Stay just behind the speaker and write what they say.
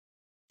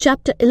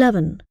Chapter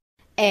 11.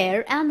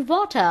 Air and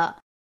water.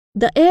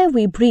 The air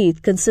we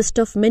breathe consists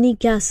of many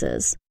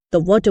gases. The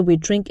water we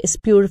drink is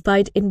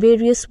purified in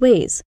various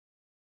ways.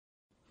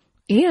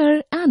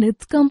 Air and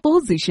its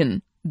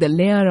composition. The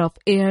layer of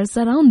air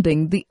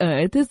surrounding the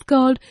earth is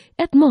called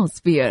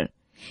atmosphere.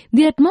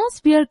 The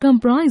atmosphere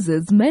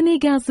comprises many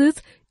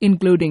gases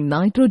including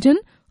nitrogen,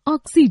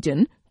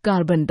 oxygen,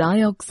 carbon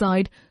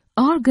dioxide,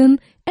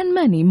 argon and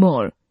many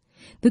more.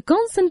 The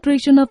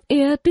concentration of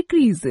air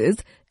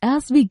decreases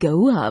as we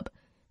go up.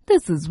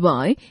 This is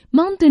why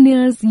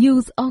mountaineers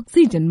use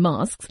oxygen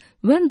masks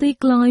when they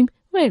climb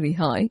very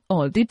high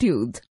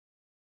altitudes.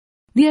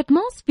 The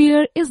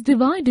atmosphere is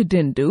divided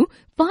into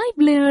 5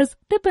 layers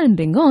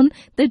depending on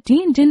the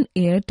change in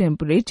air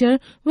temperature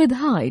with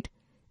height.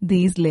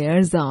 These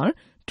layers are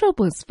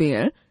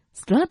troposphere,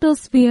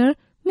 stratosphere,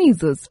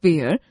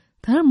 mesosphere,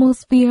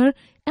 thermosphere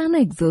and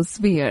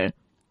exosphere.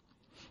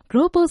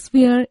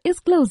 Troposphere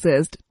is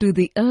closest to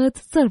the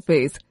Earth's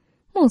surface.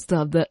 Most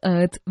of the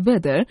Earth's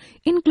weather,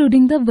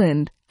 including the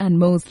wind and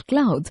most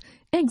clouds,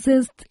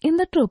 exists in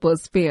the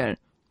troposphere.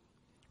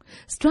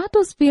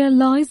 Stratosphere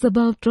lies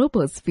above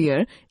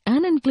troposphere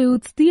and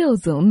includes the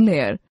ozone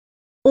layer.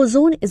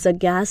 Ozone is a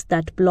gas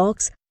that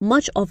blocks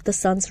much of the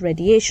sun's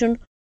radiation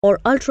or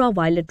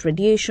ultraviolet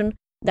radiation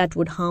that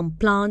would harm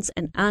plants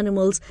and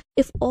animals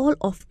if all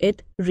of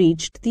it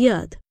reached the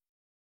Earth.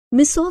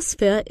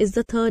 Mesosphere is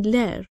the 3rd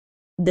layer.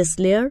 This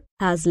layer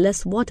has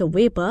less water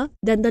vapor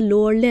than the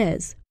lower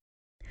layers.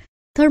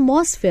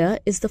 Thermosphere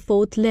is the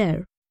 4th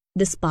layer.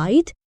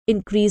 Despite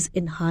increase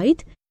in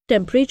height,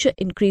 temperature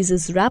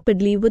increases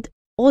rapidly with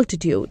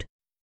altitude.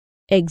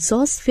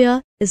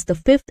 Exosphere is the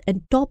 5th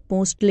and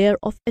topmost layer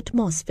of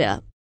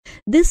atmosphere.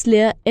 This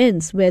layer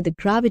ends where the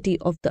gravity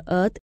of the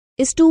Earth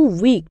is too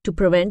weak to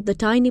prevent the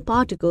tiny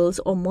particles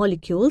or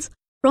molecules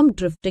from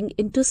drifting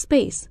into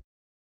space.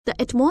 The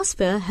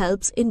atmosphere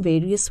helps in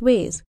various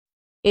ways.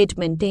 It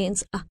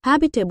maintains a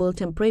habitable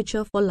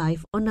temperature for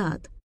life on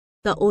Earth.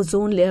 The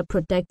ozone layer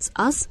protects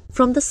us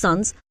from the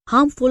sun's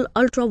harmful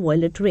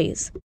ultraviolet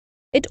rays.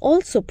 It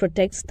also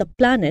protects the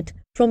planet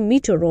from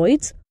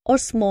meteoroids or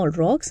small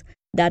rocks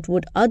that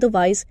would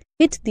otherwise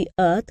hit the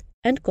Earth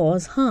and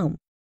cause harm.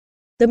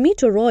 The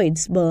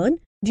meteoroids burn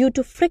due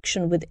to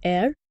friction with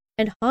air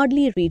and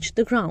hardly reach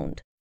the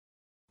ground.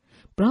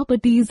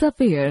 Properties of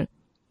air.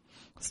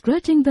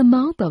 Stretching the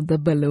mouth of the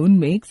balloon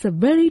makes a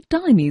very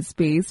tiny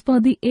space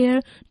for the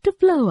air to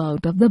flow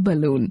out of the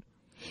balloon.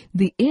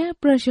 The air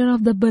pressure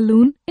of the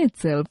balloon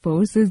itself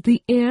forces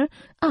the air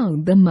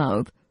out the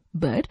mouth,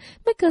 but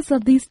because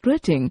of the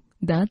stretching,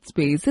 that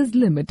space is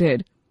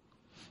limited.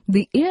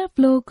 The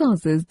airflow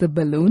causes the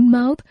balloon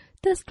mouth,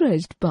 the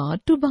stretched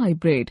part, to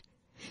vibrate.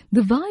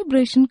 The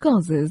vibration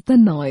causes the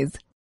noise.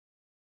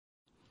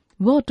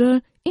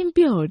 Water,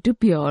 impure to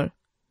pure.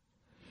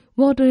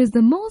 Water is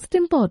the most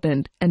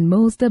important and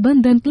most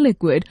abundant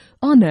liquid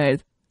on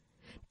Earth.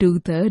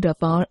 2/3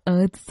 of our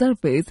Earth's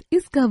surface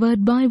is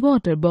covered by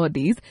water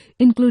bodies,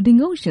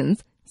 including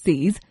oceans,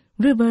 seas,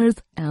 rivers,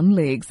 and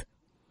lakes.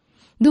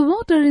 The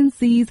water in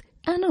seas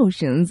and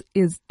oceans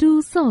is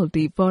too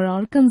salty for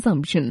our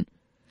consumption.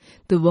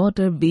 The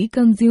water we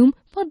consume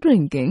for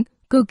drinking,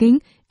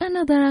 cooking, and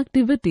other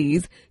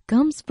activities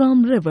comes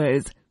from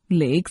rivers,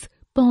 lakes,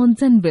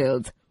 ponds, and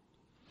wells.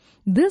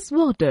 This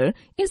water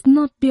is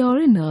not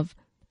pure enough,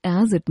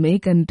 as it may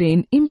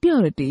contain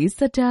impurities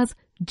such as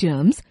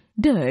germs,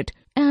 dirt,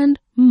 and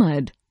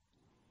mud.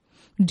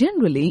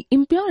 Generally,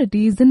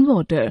 impurities in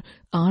water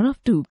are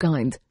of 2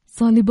 kinds: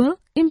 soluble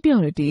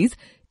impurities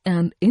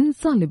and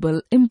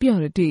insoluble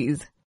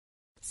impurities.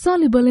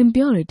 Soluble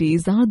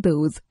impurities are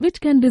those which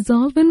can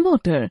dissolve in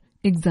water.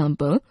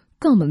 Example,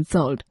 common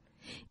salt.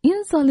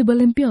 Insoluble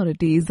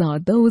impurities are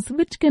those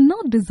which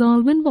cannot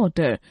dissolve in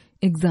water.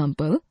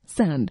 Example,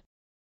 sand.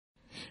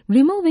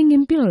 Removing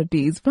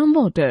impurities from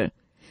water.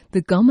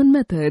 The common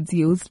methods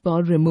used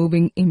for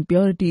removing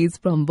impurities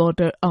from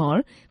water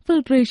are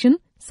filtration,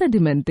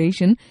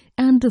 sedimentation,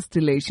 and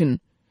distillation.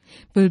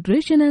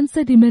 Filtration and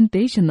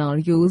sedimentation are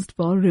used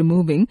for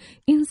removing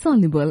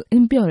insoluble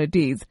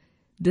impurities.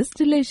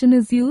 Distillation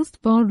is used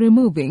for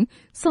removing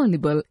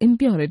soluble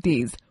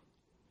impurities.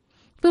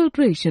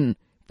 Filtration.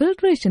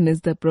 Filtration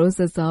is the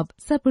process of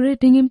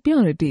separating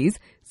impurities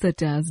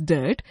such as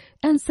dirt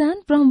and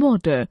sand from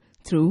water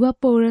through a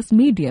porous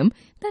medium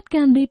that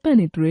can be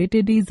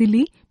penetrated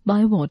easily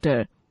by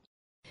water.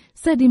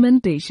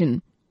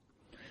 Sedimentation.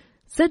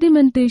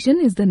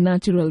 Sedimentation is the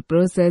natural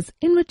process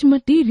in which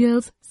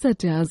materials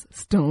such as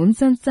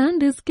stones and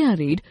sand is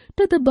carried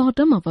to the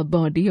bottom of a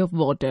body of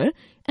water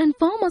and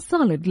form a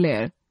solid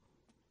layer.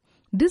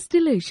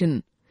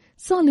 Distillation.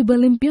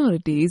 Soluble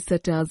impurities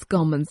such as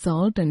common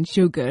salt and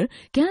sugar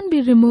can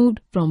be removed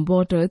from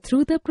water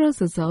through the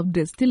process of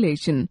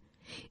distillation.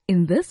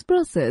 In this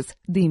process,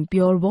 the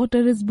impure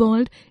water is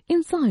boiled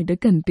inside a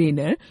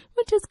container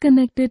which is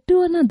connected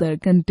to another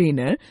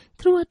container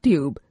through a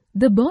tube.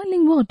 The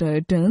boiling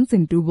water turns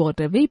into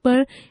water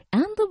vapor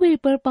and the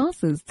vapor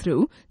passes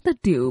through the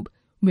tube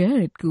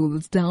where it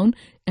cools down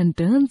and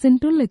turns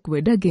into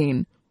liquid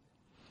again.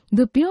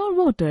 The pure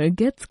water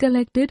gets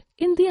collected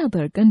in the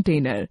other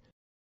container.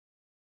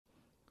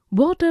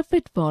 Water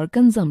fit for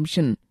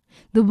consumption.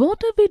 The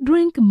water we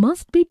drink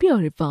must be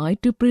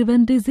purified to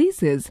prevent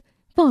diseases.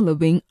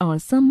 Following are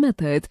some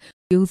methods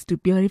used to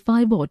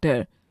purify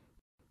water.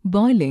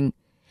 Boiling.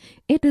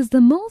 It is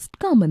the most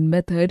common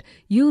method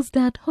used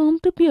at home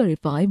to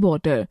purify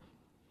water.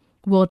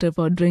 Water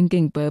for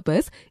drinking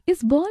purpose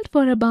is boiled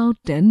for about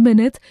 10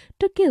 minutes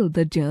to kill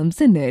the germs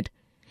in it.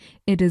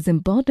 It is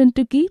important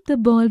to keep the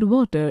boiled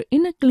water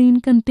in a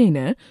clean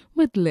container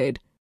with lid.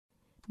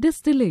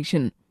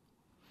 Distillation.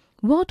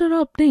 Water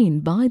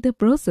obtained by the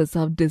process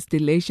of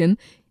distillation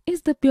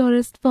is the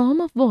purest form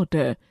of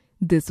water.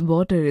 This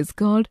water is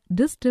called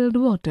distilled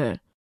water.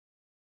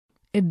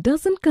 It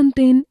doesn't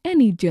contain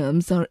any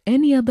germs or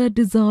any other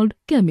dissolved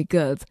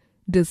chemicals.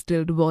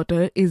 Distilled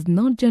water is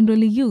not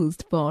generally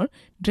used for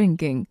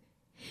drinking.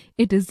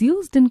 It is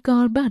used in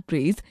car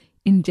batteries,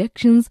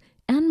 injections,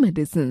 and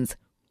medicines.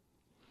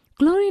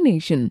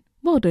 Chlorination.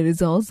 Water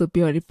is also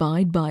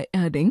purified by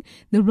adding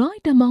the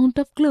right amount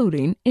of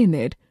chlorine in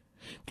it.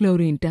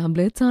 Chlorine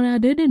tablets are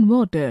added in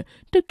water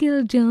to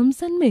kill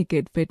germs and make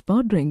it fit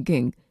for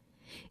drinking.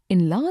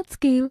 In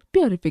large-scale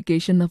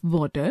purification of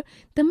water,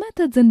 the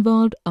methods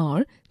involved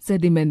are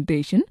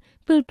sedimentation,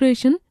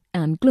 filtration,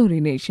 and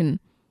chlorination.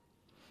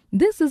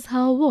 This is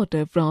how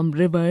water from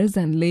rivers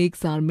and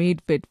lakes are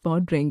made fit for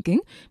drinking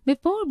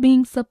before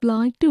being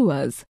supplied to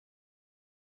us.